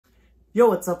Yo,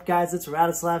 what's up guys? It's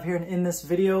Radoslav here, and in this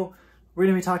video, we're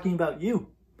going to be talking about you.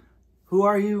 Who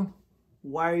are you?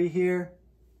 Why are you here?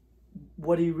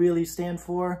 What do you really stand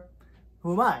for?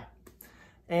 Who am I?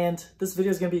 And this video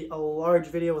is going to be a large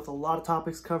video with a lot of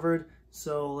topics covered,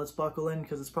 so let's buckle in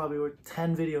because it's probably worth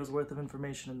 10 videos worth of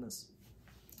information in this.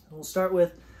 And we'll start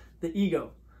with the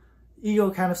ego.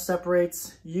 Ego kind of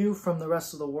separates you from the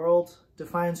rest of the world,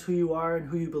 defines who you are and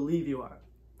who you believe you are.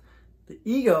 The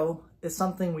ego is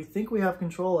something we think we have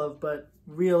control of, but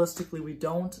realistically we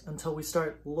don't until we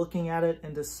start looking at it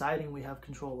and deciding we have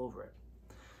control over it.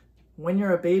 When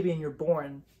you're a baby and you're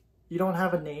born, you don't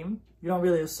have a name. You don't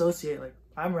really associate like,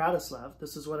 I'm Radoslav,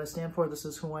 this is what I stand for, this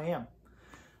is who I am.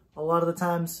 A lot of the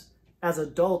times as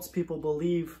adults, people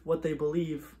believe what they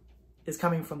believe is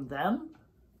coming from them,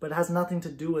 but it has nothing to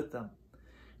do with them.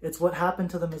 It's what happened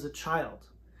to them as a child.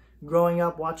 Growing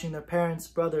up watching their parents,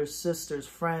 brothers, sisters,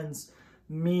 friends,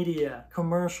 media,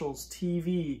 commercials,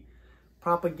 TV,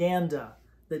 propaganda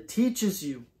that teaches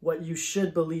you what you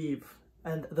should believe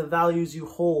and the values you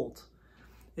hold.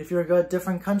 If you're a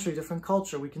different country, different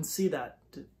culture, we can see that.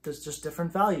 There's just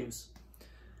different values.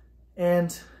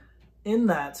 And in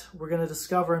that, we're going to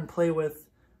discover and play with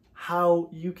how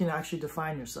you can actually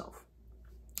define yourself.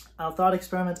 A thought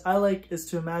experiment I like is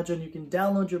to imagine you can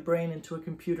download your brain into a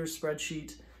computer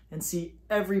spreadsheet and see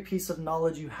every piece of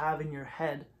knowledge you have in your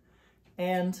head.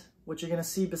 And what you're going to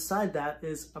see beside that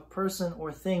is a person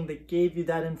or thing that gave you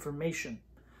that information.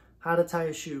 How to tie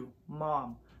a shoe,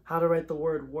 mom. How to write the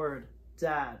word,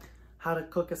 dad. How to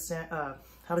cook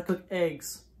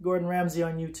eggs, Gordon Ramsay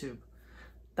on YouTube.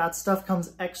 That stuff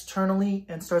comes externally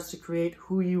and starts to create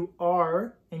who you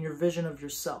are and your vision of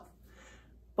yourself.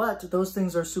 But those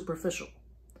things are superficial.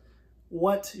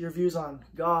 What your views on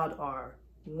God are,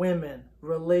 women,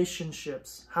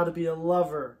 relationships, how to be a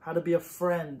lover, how to be a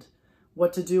friend,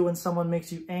 what to do when someone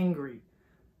makes you angry.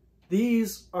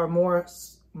 These are more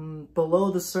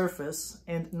below the surface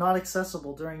and not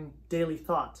accessible during daily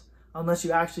thought unless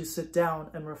you actually sit down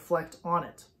and reflect on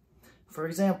it. For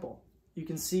example, you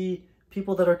can see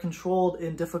people that are controlled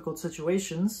in difficult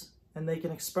situations and they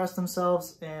can express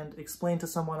themselves and explain to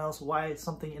someone else why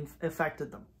something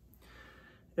affected them.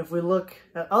 If we look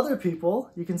at other people,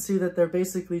 you can see that they're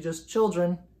basically just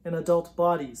children in adult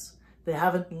bodies. They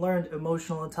haven't learned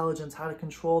emotional intelligence, how to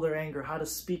control their anger, how to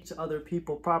speak to other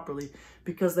people properly,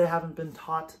 because they haven't been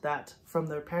taught that from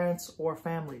their parents or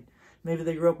family. Maybe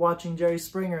they grew up watching Jerry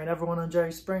Springer and everyone on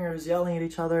Jerry Springer is yelling at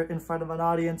each other in front of an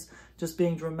audience, just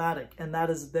being dramatic. And that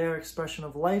is their expression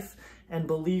of life and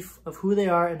belief of who they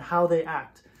are and how they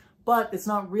act. But it's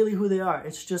not really who they are,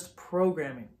 it's just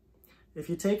programming. If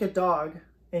you take a dog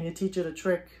and you teach it a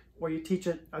trick, or you teach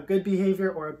it a good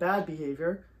behavior or a bad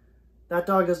behavior, that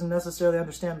dog doesn't necessarily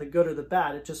understand the good or the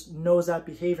bad. It just knows that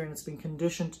behavior and it's been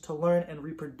conditioned to learn and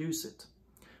reproduce it,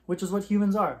 which is what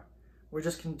humans are. We're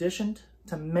just conditioned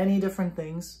to many different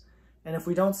things. And if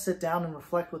we don't sit down and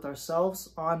reflect with ourselves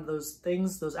on those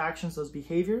things, those actions, those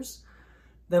behaviors,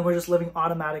 then we're just living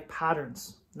automatic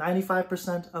patterns.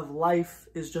 95% of life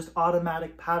is just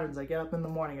automatic patterns. I get up in the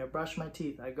morning, I brush my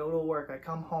teeth, I go to work, I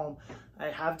come home, I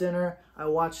have dinner, I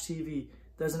watch TV.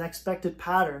 There's an expected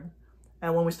pattern.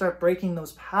 And when we start breaking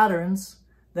those patterns,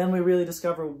 then we really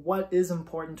discover what is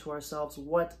important to ourselves,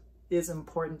 what is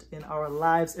important in our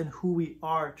lives, and who we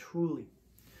are truly.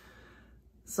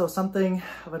 So something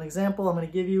of an example I'm going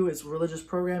to give you is religious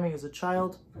programming as a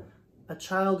child. A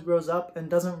child grows up and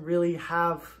doesn't really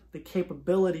have the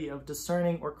capability of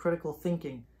discerning or critical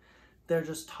thinking. They're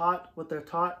just taught what they're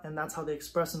taught, and that's how they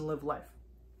express and live life.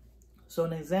 So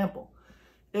an example,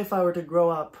 if I were to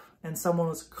grow up and someone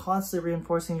was constantly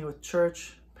reinforcing me with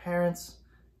church, parents,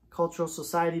 cultural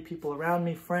society, people around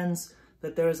me, friends,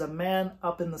 that there is a man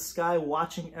up in the sky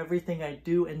watching everything I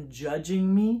do and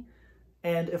judging me,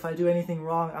 and if I do anything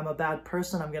wrong, I'm a bad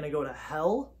person, I'm going to go to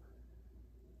hell.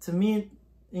 To me,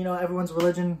 you know, everyone's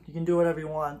religion, you can do whatever you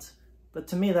want, but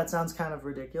to me that sounds kind of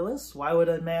ridiculous. Why would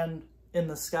a man in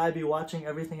the sky be watching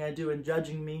everything I do and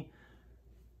judging me?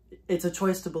 It's a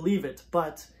choice to believe it,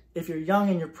 but if you're young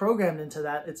and you're programmed into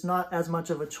that, it's not as much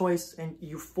of a choice and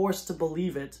you're forced to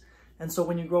believe it. And so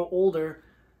when you grow older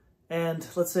and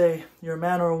let's say you're a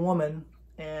man or a woman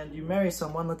and you marry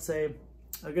someone, let's say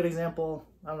a good example,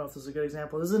 I don't know if this is a good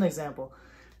example, this is an example.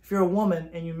 If you're a woman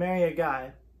and you marry a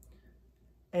guy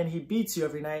and he beats you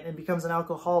every night and becomes an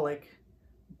alcoholic,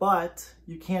 but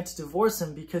you can't divorce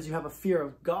him because you have a fear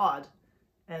of God.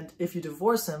 And if you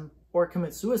divorce him or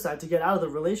commit suicide to get out of the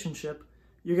relationship,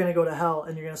 you're going to go to hell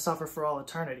and you're going to suffer for all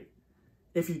eternity.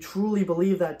 If you truly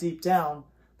believe that deep down,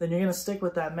 then you're going to stick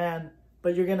with that man,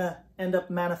 but you're going to end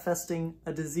up manifesting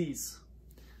a disease.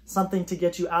 something to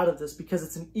get you out of this, because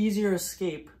it's an easier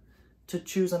escape to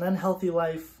choose an unhealthy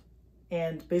life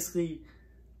and basically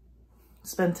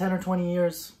spend 10 or 20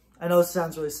 years. I know this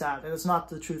sounds really sad, and it's not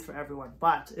the truth for everyone,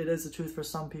 but it is the truth for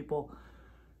some people,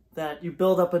 that you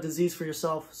build up a disease for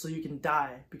yourself so you can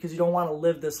die because you don't want to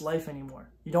live this life anymore.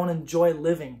 You don't enjoy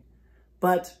living.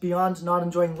 But beyond not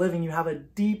enjoying living, you have a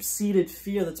deep-seated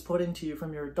fear that's put into you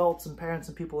from your adults and parents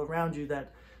and people around you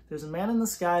that there's a man in the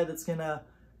sky that's gonna,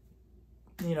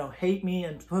 hate me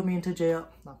and put me into jail,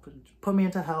 put me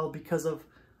into hell because of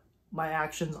my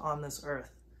actions on this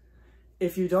earth.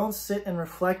 If you don't sit and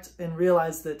reflect and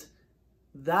realize that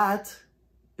that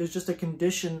is just a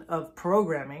condition of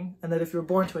programming, and that if you're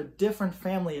born to a different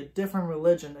family, a different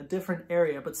religion, a different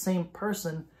area, but same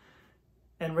person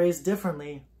and raised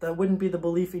differently, that wouldn't be the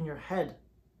belief in your head.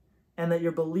 And that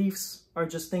your beliefs are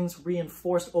just things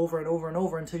reinforced over and over and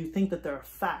over until you think that they're a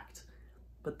fact.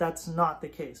 But that's not the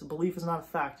case. A belief is not a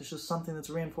fact. It's just something that's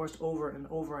reinforced over and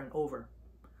over and over.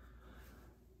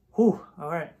 Whew, all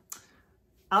right.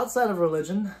 Outside of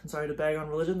religion, I'm sorry to bag on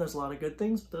religion, there's a lot of good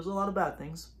things, but there's a lot of bad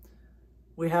things.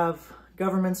 We have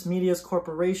governments, medias,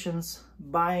 corporations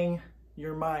buying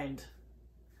your mind.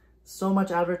 So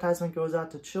much advertisement goes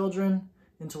out to children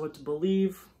into what to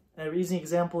believe. An easy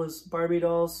example is Barbie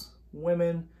dolls,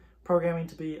 women programming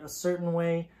to be a certain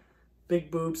way,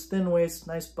 big boobs, thin waist,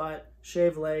 nice butt,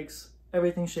 shaved legs,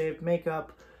 everything shaved,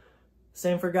 makeup.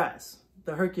 Same for guys.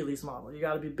 The Hercules model. You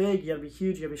gotta be big, you gotta be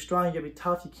huge, you gotta be strong, you gotta be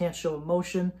tough, you can't show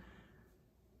emotion.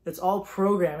 It's all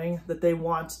programming that they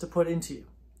want to put into you.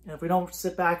 And if we don't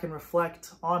sit back and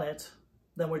reflect on it,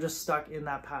 then we're just stuck in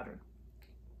that pattern.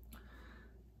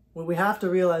 What we have to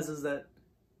realize is that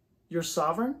you're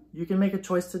sovereign. You can make a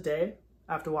choice today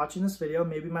after watching this video.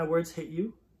 Maybe my words hit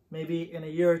you. Maybe in a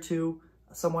year or two,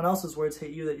 someone else's words hit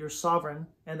you, that you're sovereign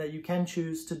and that you can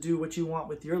choose to do what you want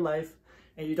with your life.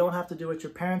 And you don't have to do what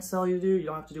your parents tell you to do. You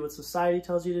don't have to do what society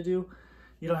tells you to do.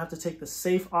 You don't have to take the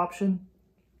safe option.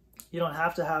 You don't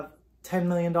have to have $10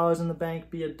 million in the bank,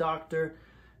 be a doctor.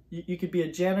 You could be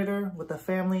a janitor with a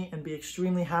family and be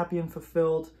extremely happy and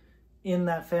fulfilled in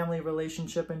that family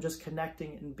relationship and just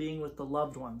connecting and being with the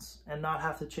loved ones and not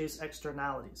have to chase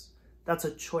externalities. That's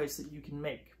a choice that you can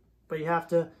make. But you have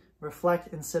to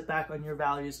reflect and sit back on your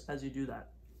values as you do that.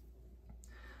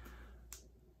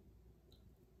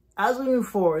 As we move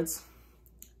forwards,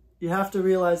 you have to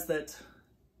realize that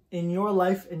in your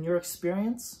life, in your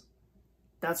experience,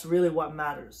 that's really what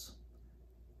matters.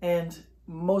 And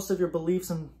most of your beliefs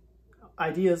and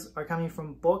ideas are coming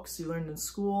from books you learned in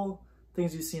school,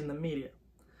 things you see in the media.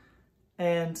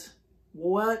 And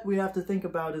what we have to think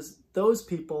about is those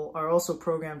people are also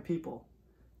programmed people.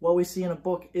 What we see in a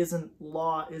book isn't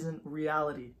law, isn't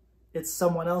reality. It's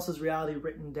someone else's reality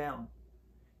written down.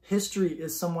 History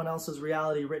is someone else's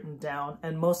reality written down,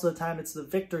 and most of the time it's the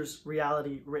victor's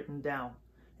reality written down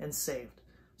and saved.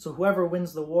 So whoever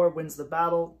wins the war wins the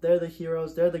battle. They're the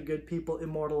heroes, they're the good people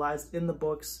immortalized in the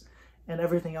books, and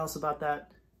everything else about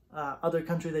that other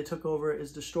country they took over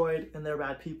is destroyed and they're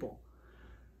bad people.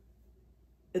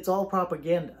 It's all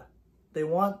propaganda. They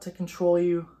want to control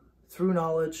you through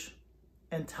knowledge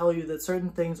and tell you that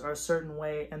certain things are a certain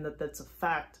way and that that's a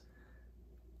fact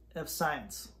of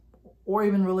science or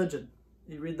even religion.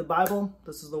 You read the Bible,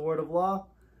 this is the word of law.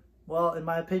 Well, in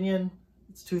my opinion,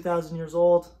 it's 2,000 years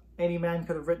old. Any man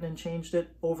could have written and changed it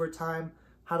over time.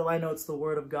 How do I know it's the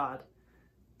word of God?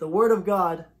 The word of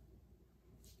God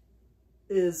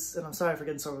is, and I'm sorry for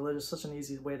getting so religious, such an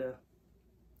easy way to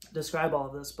describe all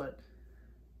of this, but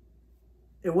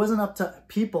it wasn't up to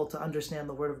people to understand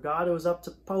the word of God. It was up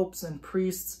to popes and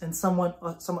priests and some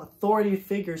authority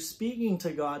figure speaking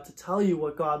to God to tell you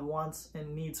what God wants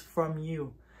and needs from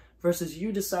you, versus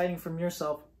you deciding from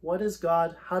yourself, what is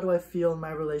God? How do I feel in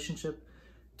my relationship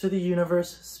to the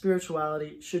universe,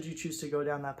 spirituality, should you choose to go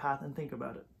down that path and think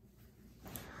about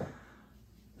it.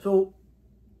 So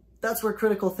that's where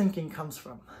critical thinking comes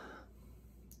from.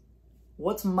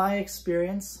 What's my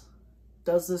experience?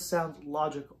 Does this sound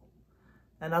logical?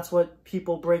 And that's what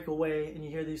people break away, and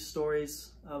you hear these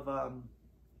stories of, oh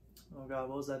God,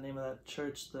 what was that name of that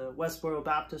church? The Westboro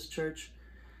Baptist Church,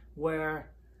 where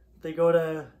they go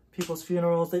to people's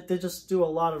funerals. They just do a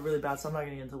lot of really bad stuff. I'm not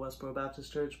going to get into Westboro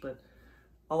Baptist Church, but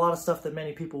a lot of stuff that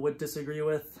many people would disagree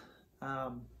with.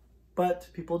 But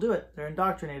people do it. They're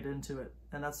indoctrinated into it,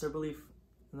 and that's their belief,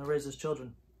 and they're raised as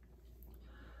children.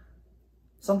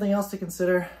 Something else to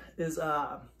consider is,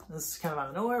 this is kind of out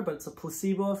of nowhere, but it's a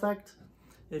placebo effect.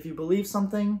 If you believe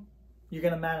something, you're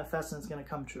going to manifest and it's going to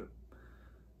come true.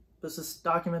 This is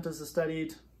documented, this is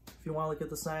studied. If you want to look at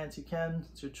the science, you can.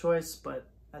 It's your choice, but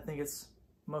I think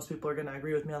most people are going to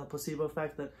agree with me on the placebo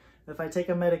effect, that If I take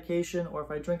a medication or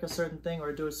if I drink a certain thing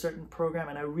or do a certain program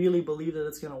and I really believe that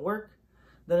it's going to work,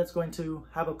 then it's going to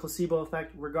have a placebo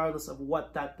effect regardless of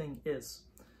what that thing is.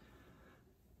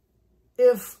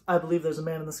 If I believe there's a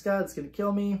man in the sky that's going to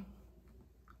kill me,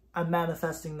 I'm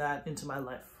manifesting that into my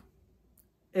life.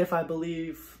 If I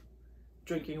believe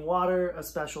drinking water a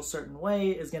special certain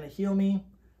way is going to heal me,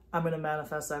 I'm going to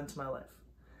manifest that into my life.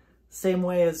 Same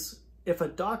way as if a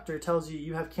doctor tells you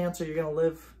you have cancer, you're going to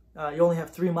live, you only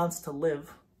have 3 months to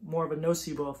live, more of a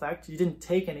nocebo effect. You didn't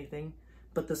take anything,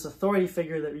 but this authority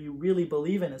figure that you really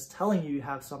believe in is telling you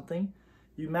have something,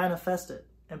 you manifest it.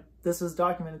 And this is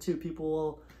documented too. People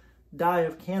will die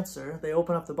of cancer. They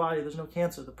open up the body, there's no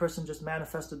cancer. The person just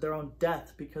manifested their own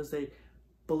death because they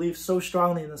believe so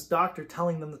strongly in this doctor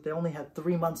telling them that they only had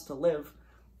 3 months to live,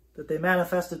 that they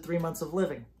manifested 3 months of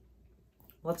living.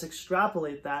 Let's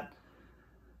extrapolate that.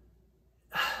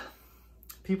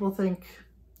 People think,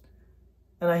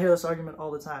 and I hear this argument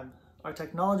all the time, our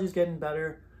technology is getting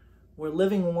better, we're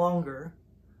living longer,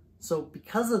 so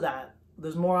because of that,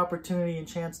 there's more opportunity and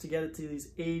chance to get it to these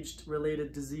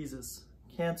age-related diseases.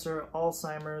 Cancer,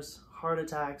 Alzheimer's, heart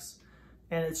attacks,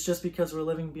 and it's just because we're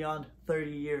living beyond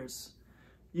 30 years.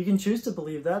 You can choose to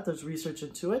believe that, there's research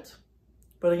into it,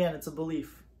 but again, it's a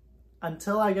belief.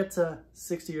 Until I get to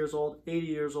 60 years old, 80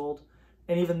 years old,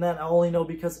 and even then I only know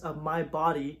because of my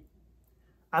body,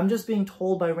 I'm just being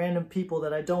told by random people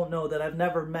that I don't know, that I've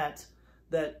never met,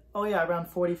 that, oh yeah, around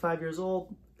 45 years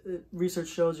old, research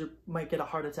shows you might get a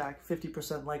heart attack,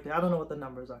 50% likely. I don't know what the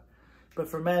numbers are. But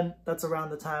for men, that's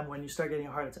around the time when you start getting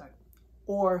a heart attack.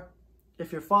 Or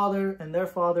if your father and their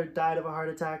father died of a heart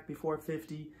attack before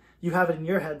 50, you have it in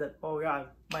your head that, oh God,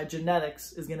 my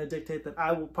genetics is going to dictate that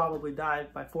I will probably die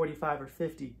by 45 or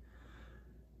 50.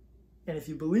 And if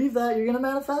you believe that, you're going to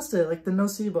manifest it, like the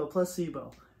nocebo,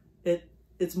 placebo.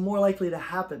 It's more likely to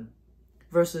happen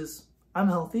versus I'm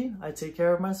healthy, I take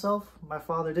care of myself, my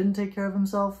father didn't take care of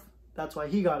himself, that's why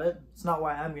he got it, it's not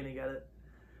why I'm going to get it.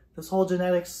 This whole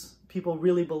genetics, people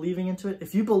really believing into it,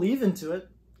 if you believe into it,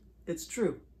 it's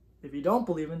true. If you don't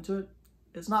believe into it,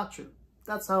 it's not true.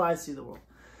 That's how I see the world.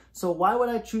 So why would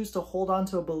I choose to hold on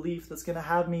to a belief that's going to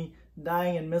have me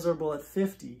dying and miserable at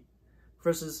 50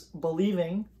 versus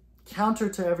believing, counter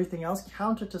to everything else,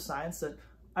 counter to science, that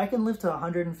I can live to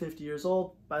 150 years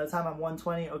old. By the time I'm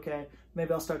 120, okay,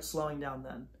 maybe I'll start slowing down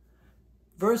then.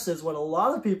 Versus what a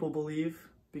lot of people believe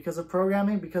because of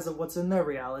programming, because of what's in their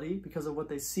reality, because of what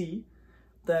they see,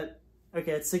 that,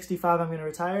 okay, at 65, I'm going to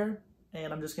retire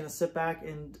and I'm just going to sit back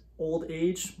in old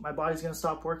age. My body's going to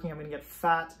stop working. I'm going to get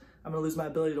fat. I'm going to lose my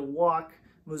ability to walk,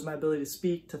 lose my ability to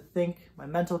speak, to think, my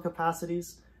mental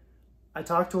capacities. I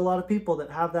talk to a lot of people that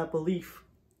have that belief,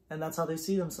 and that's how they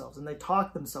see themselves, and they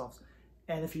talk themselves.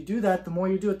 And if you do that, the more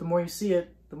you do it, the more you see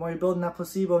it, the more you're building that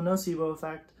placebo, nocebo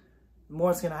effect, the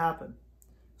more it's going to happen.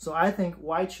 So I think,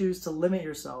 why choose to limit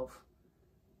yourself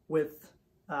with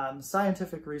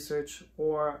scientific research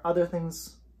or other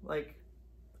things like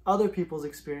other people's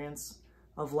experience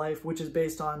of life, which is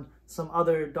based on some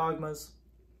other dogmas,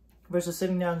 versus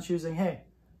sitting down and choosing, hey,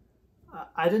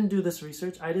 I didn't do this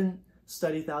research. I didn't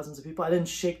study thousands of people. I didn't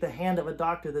shake the hand of a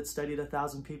doctor that studied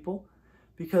 1,000 people,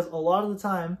 because a lot of the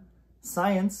time,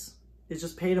 science is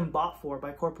just paid and bought for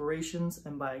by corporations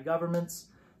and by governments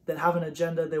that have an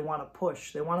agenda they want to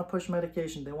push. They want to push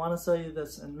medication. They want to sell you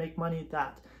this and make money at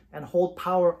that and hold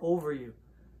power over you.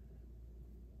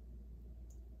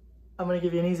 I'm going to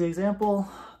give you an easy example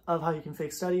of how you can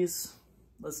fake studies.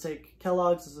 Let's take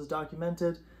Kellogg's. This is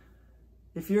documented.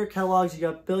 If you're Kellogg's, you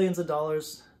got billions of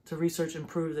dollars to research and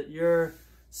prove that your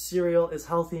cereal is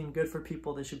healthy and good for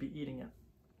people. They should be eating it.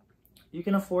 You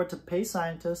can afford to pay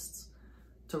scientists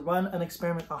to run an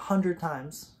experiment 100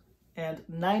 times, and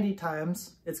 90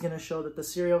 times it's going to show that the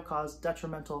cereal caused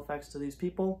detrimental effects to these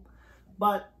people,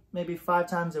 but maybe 5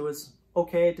 times it was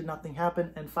okay, did nothing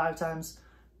happen, and 5 times,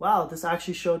 wow, this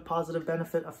actually showed positive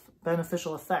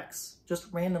beneficial effects, just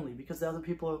randomly, because the other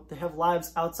people, they have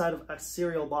lives outside of a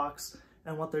cereal box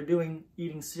and what they're doing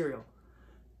eating cereal.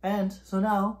 And so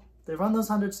now they run those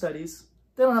 100 studies.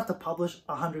 They don't have to publish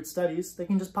 100 studies. They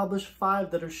can just publish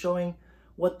 5 that are showing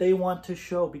what they want to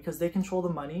show, because they control the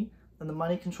money and the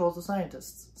money controls the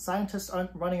scientists. Scientists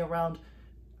aren't running around,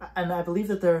 and I believe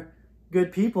that they're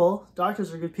good people.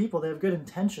 Doctors are good people. They have good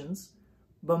intentions,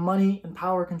 but money and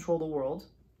power control the world.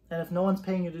 And if no one's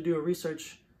paying you to do a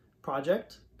research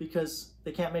project because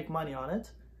they can't make money on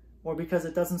it, or because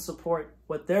it doesn't support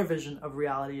what their vision of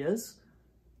reality is,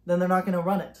 then they're not going to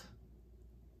run it.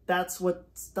 That's what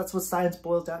science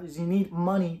boils down to, is you need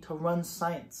money to run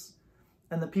science.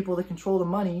 And the people that control the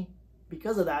money,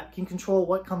 because of that, can control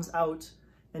what comes out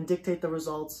and dictate the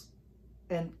results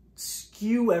and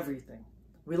skew everything.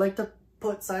 We like to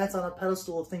put science on a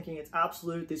pedestal of thinking it's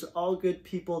absolute. These are all good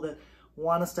people that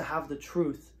want us to have the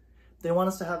truth. They want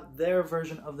us to have their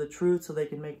version of the truth so they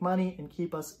can make money and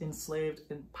keep us enslaved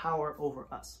in power over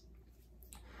us.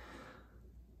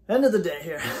 End of the day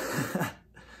here.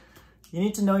 You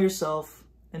need to know yourself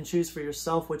and choose for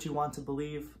yourself what you want to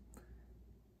believe.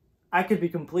 I could be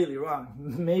completely wrong.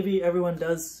 Maybe everyone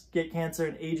does get cancer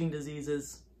and aging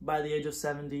diseases by the age of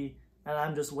 70, and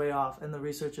I'm just way off, and the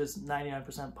research is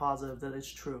 99% positive that it's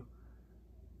true.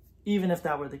 Even if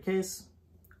that were the case,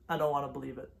 I don't want to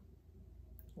believe it.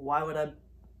 Why would I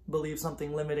believe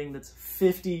something limiting that's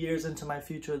 50 years into my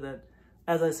future that,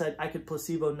 as I said, I could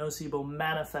placebo, nocebo,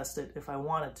 manifest it if I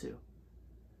wanted to?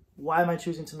 Why am I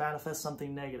choosing to manifest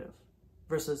something negative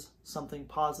versus something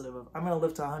positive? I'm going to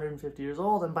live to 150 years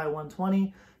old, and by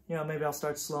 120, maybe I'll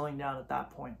start slowing down at that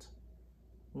point.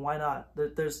 Why not?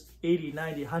 There's 80,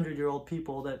 90, 100-year-old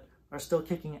people that are still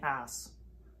kicking ass.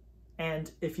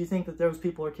 And if you think that those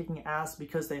people are kicking ass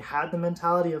because they had the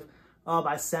mentality of, oh,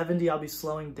 by 70, I'll be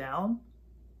slowing down.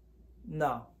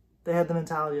 No, they had the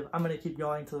mentality of, I'm going to keep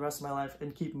going to the rest of my life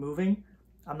and keep moving.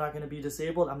 I'm not going to be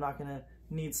disabled. I'm not going to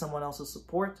need someone else's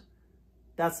support.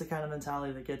 That's the kind of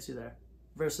mentality that gets you there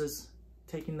versus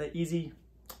taking the easy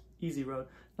road.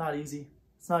 Not easy.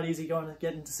 It's not easy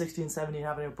getting to 60 and 70 and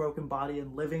having a broken body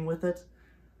and living with it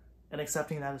and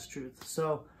accepting that as truth.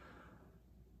 So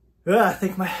I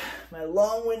think my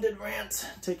long-winded rant,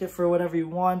 take it for whatever you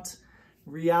want.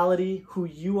 Reality, who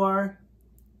you are,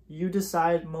 you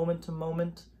decide moment to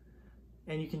moment,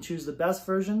 and you can choose the best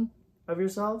version of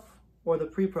yourself or the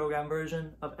pre-programmed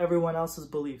version of everyone else's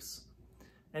beliefs.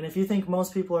 And if you think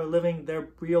most people are living their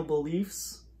real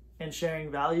beliefs and sharing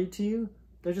value to you,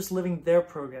 they're just living their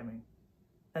programming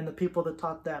and the people that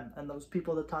taught them and those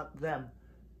people that taught them,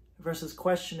 versus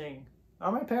questioning,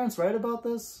 are my parents right about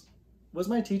this? Was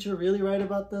my teacher really right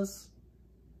about this?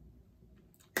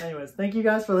 Anyways, thank you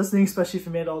guys for listening, especially if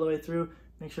you made it all the way through.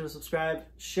 Make sure to subscribe.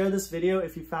 Share this video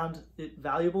if you found it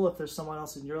valuable. If there's someone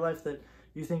else in your life that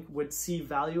you think would see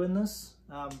value in this,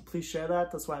 please share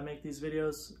that. That's why I make these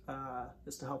videos,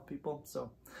 is to help people.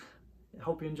 So I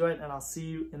hope you enjoyed, and I'll see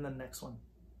you in the next one.